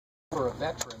Number of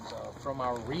veterans from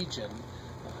our region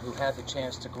who had the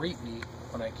chance to greet me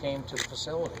when I came to the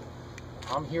facility.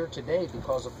 I'm here today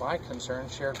because of my concern,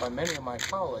 shared by many of my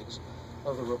colleagues,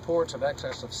 of the reports of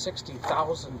excess of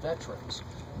 60,000 veterans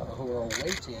who are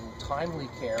awaiting timely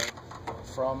care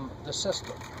from the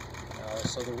system.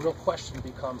 So the real question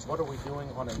becomes, what are we doing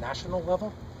on a national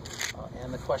level?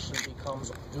 And the question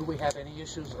becomes, do we have any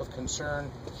issues of concern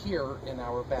here in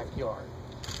our backyard?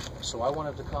 So I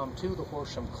wanted to come to the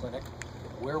Horsham Clinic,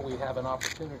 where we have an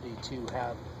opportunity to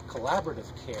have collaborative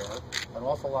care, an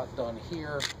awful lot done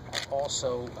here,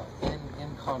 also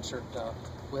in concert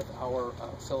with our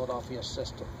Philadelphia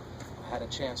system. I had a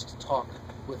chance to talk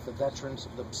with the veterans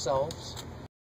themselves,